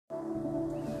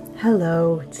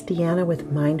Hello, it's Deanna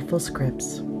with Mindful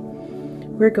Scripts.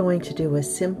 We're going to do a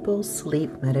simple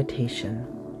sleep meditation.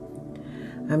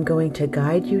 I'm going to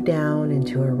guide you down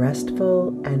into a restful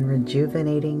and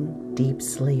rejuvenating deep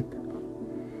sleep.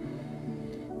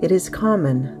 It is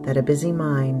common that a busy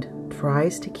mind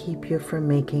tries to keep you from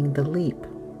making the leap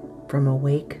from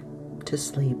awake to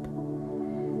sleep.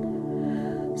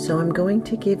 So I'm going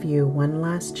to give you one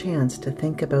last chance to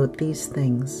think about these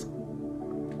things.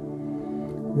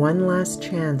 One last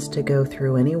chance to go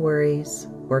through any worries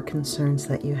or concerns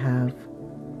that you have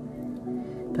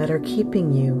that are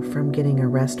keeping you from getting a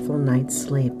restful night's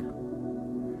sleep.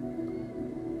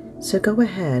 So go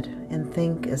ahead and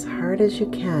think as hard as you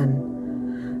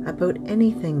can about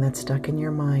anything that's stuck in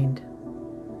your mind.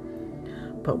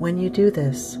 But when you do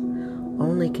this,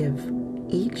 only give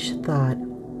each thought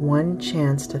one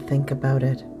chance to think about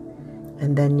it,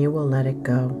 and then you will let it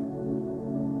go.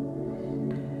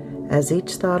 As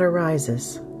each thought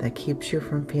arises that keeps you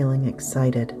from feeling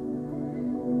excited,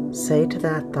 say to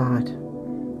that thought,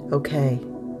 "Okay,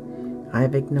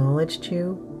 I've acknowledged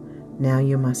you, now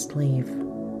you must leave."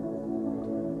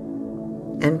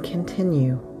 And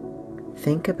continue.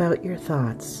 Think about your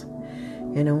thoughts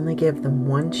and only give them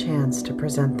one chance to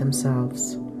present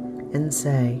themselves and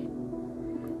say,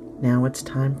 "Now it's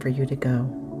time for you to go."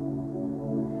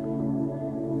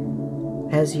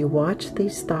 As you watch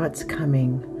these thoughts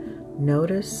coming,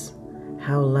 notice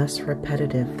how less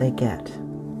repetitive they get.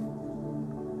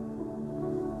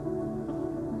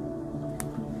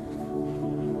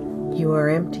 You are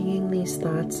emptying these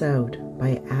thoughts out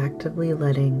by actively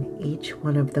letting each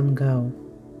one of them go.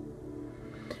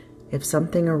 If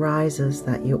something arises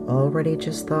that you already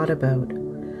just thought about,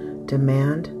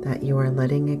 demand that you are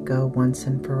letting it go once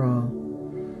and for all,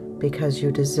 because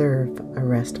you deserve a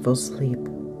restful sleep.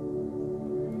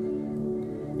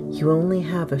 You only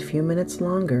have a few minutes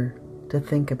longer to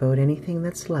think about anything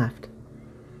that's left,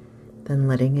 then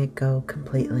letting it go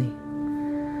completely.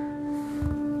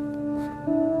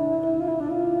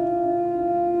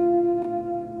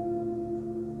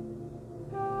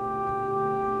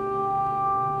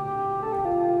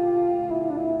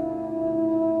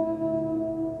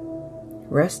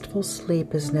 Restful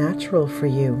sleep is natural for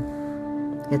you.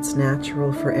 It's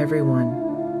natural for everyone.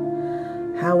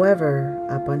 However,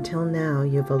 up until now,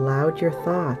 you've allowed your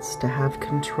thoughts to have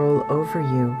control over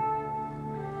you,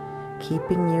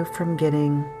 keeping you from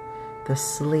getting the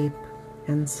sleep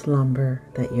and slumber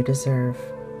that you deserve.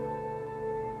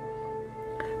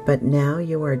 But now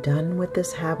you are done with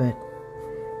this habit,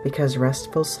 because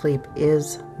restful sleep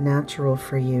is natural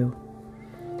for you,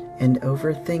 and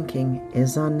overthinking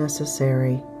is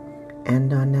unnecessary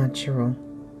and unnatural.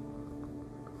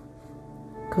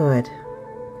 Good.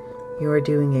 You are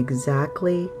doing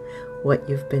exactly what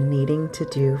you've been needing to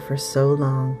do for so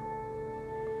long.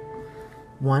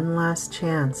 One last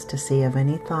chance to see of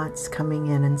any thoughts coming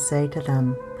in and say to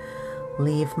them,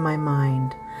 "Leave my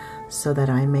mind so that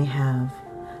I may have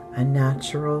a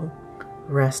natural,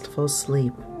 restful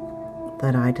sleep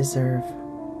that I deserve."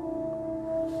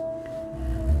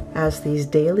 As these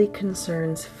daily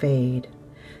concerns fade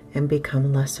and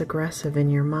become less aggressive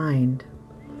in your mind,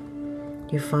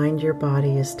 you find your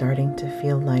body is starting to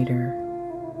feel lighter.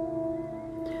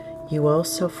 You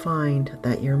also find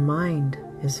that your mind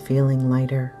is feeling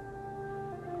lighter.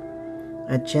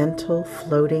 A gentle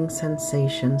floating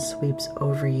sensation sweeps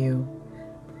over you,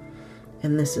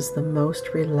 and this is the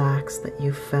most relaxed that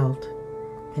you've felt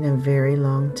in a very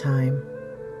long time.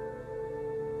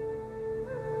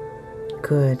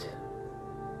 Good.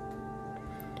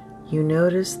 You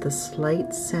notice the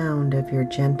slight sound of your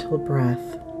gentle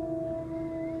breath,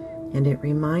 and it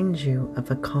reminds you of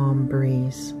a calm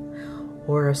breeze,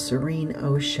 or a serene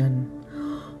ocean,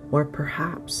 or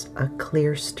perhaps a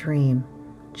clear stream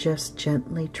just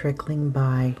gently trickling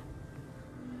by.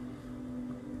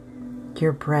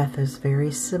 Your breath is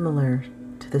very similar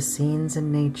to the scenes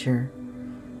in nature,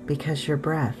 because your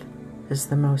breath is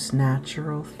the most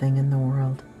natural thing in the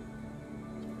world.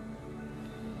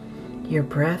 Your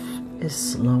breath is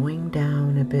slowing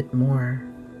down a bit more,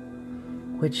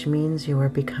 which means you are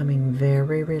becoming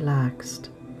very relaxed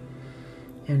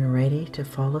and ready to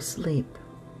fall asleep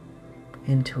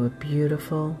into a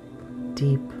beautiful,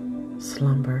 deep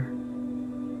slumber.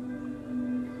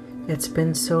 It's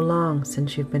been so long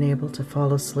since you've been able to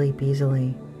fall asleep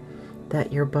easily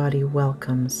that your body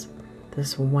welcomes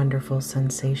this wonderful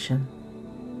sensation.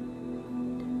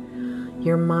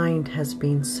 Your mind has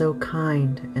been so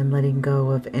kind in letting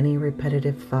go of any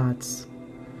repetitive thoughts,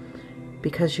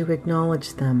 because you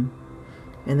acknowledged them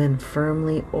and then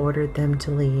firmly ordered them to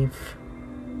leave.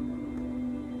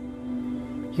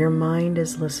 Your mind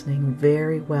is listening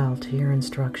very well to your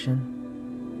instruction.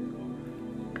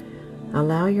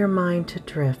 Allow your mind to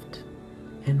drift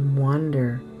and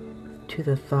wander to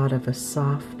the thought of a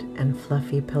soft and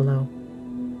fluffy pillow.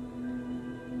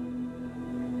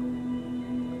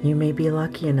 You may be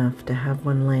lucky enough to have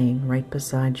one laying right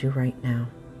beside you right now.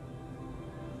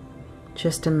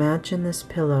 Just imagine this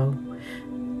pillow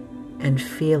and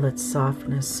feel its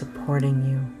softness supporting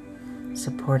you,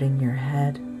 supporting your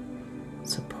head,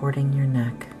 supporting your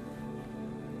neck.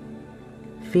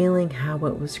 Feeling how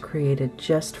it was created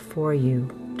just for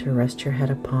you to rest your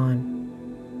head upon.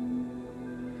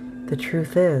 The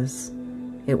truth is,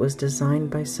 it was designed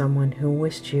by someone who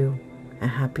wished you a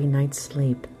happy night's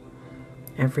sleep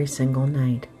every single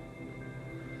night.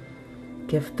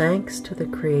 Give thanks to the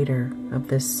creator of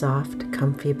this soft,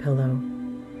 comfy pillow.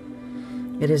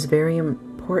 It is very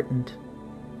important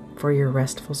for your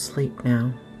restful sleep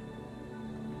now.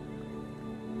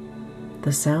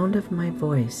 The sound of my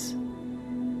voice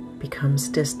becomes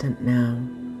distant now,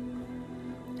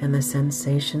 and the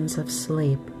sensations of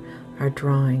sleep are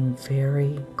drawing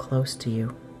very close to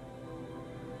you.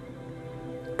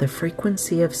 The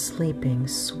frequency of sleeping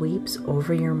sweeps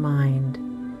over your mind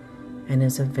and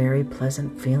is a very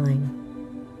pleasant feeling.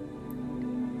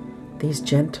 These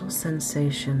gentle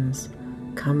sensations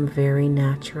come very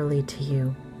naturally to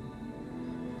you.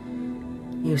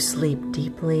 You sleep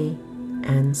deeply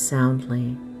and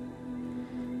soundly.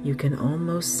 You can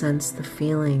almost sense the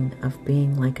feeling of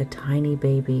being like a tiny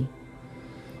baby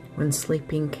when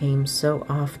sleeping came so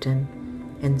often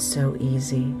and so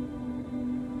easy.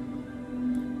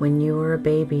 When you were a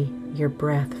baby, your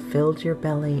breath filled your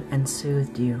belly and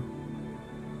soothed you.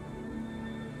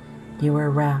 You were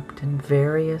wrapped in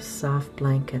various soft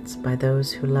blankets by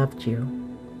those who loved you.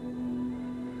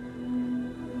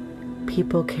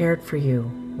 People cared for you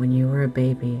when you were a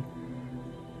baby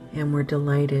and were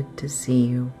delighted to see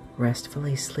you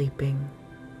restfully sleeping.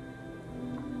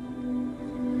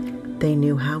 They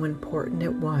knew how important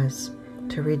it was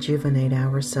to rejuvenate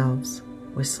ourselves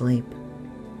with sleep.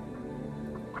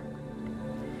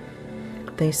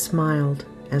 They smiled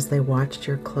as they watched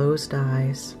your closed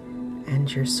eyes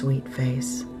and your sweet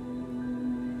face.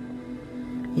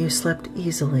 You slept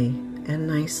easily and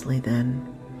nicely then,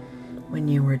 when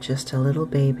you were just a little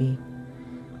baby,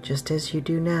 just as you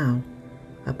do now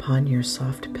upon your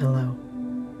soft pillow.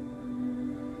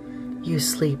 You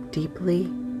sleep deeply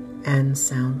and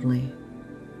soundly.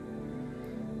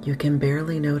 You can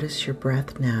barely notice your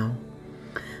breath now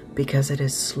because it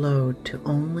is slowed to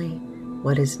only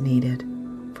what is needed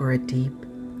for a deep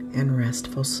and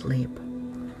restful sleep.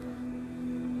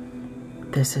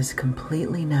 This is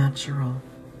completely natural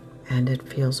and it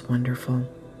feels wonderful.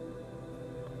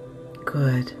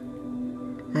 Good.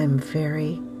 I'm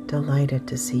very delighted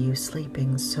to see you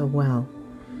sleeping so well.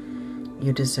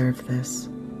 You deserve this.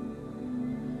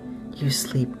 You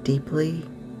sleep deeply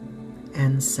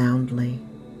and soundly.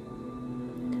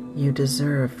 You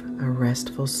deserve a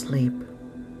restful sleep.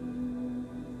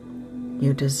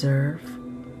 You deserve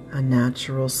a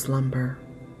natural slumber.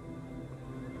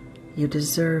 You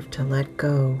deserve to let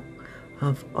go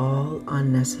of all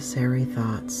unnecessary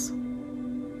thoughts.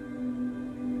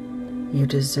 You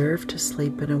deserve to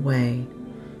sleep in a way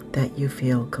that you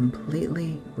feel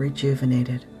completely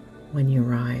rejuvenated when you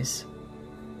rise.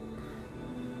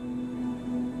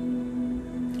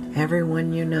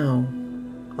 Everyone you know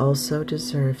also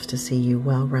deserves to see you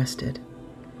well rested,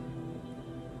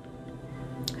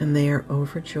 and they are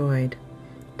overjoyed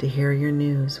to hear your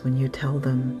news when you tell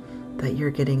them that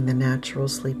you're getting the natural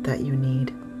sleep that you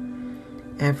need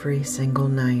every single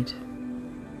night.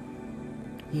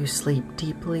 You sleep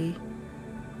deeply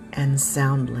and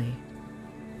soundly.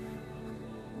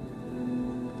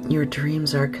 Your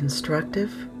dreams are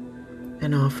constructive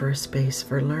and offer space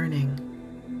for learning.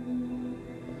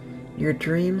 Your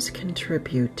dreams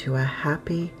contribute to a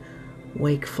happy,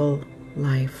 wakeful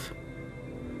life.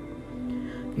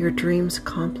 Your dreams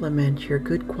complement your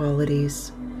good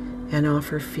qualities and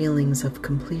offer feelings of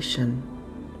completion.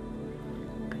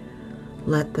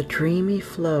 Let the dreamy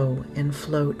flow and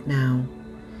float now,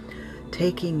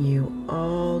 taking you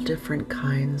all different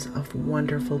kinds of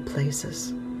wonderful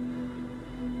places,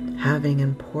 having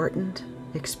important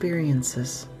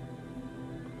experiences.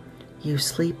 You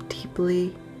sleep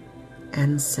deeply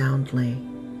and soundly.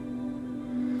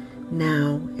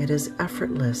 Now it is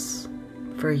effortless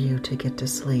for you to get to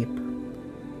sleep.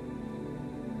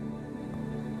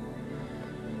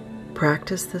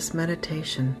 Practice this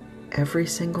meditation every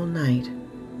single night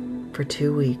for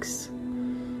 2 weeks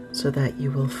so that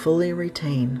you will fully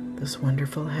retain this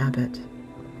wonderful habit.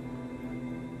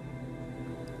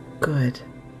 Good.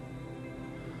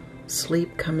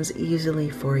 Sleep comes easily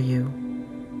for you.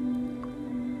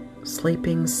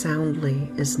 Sleeping soundly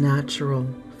is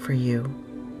natural for you.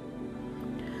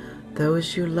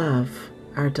 Those you love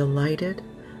are delighted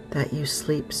that you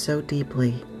sleep so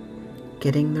deeply,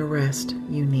 getting the rest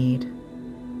you need.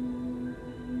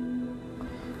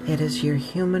 It is your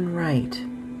human right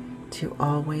to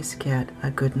always get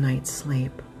a good night's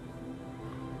sleep.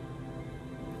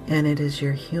 And it is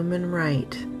your human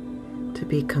right to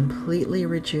be completely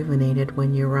rejuvenated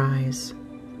when you rise.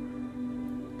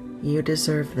 You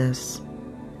deserve this,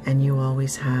 and you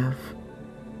always have.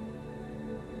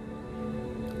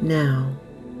 Now,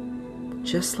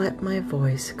 just let my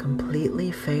voice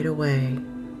completely fade away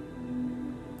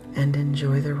and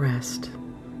enjoy the rest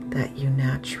that you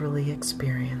naturally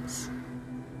experience.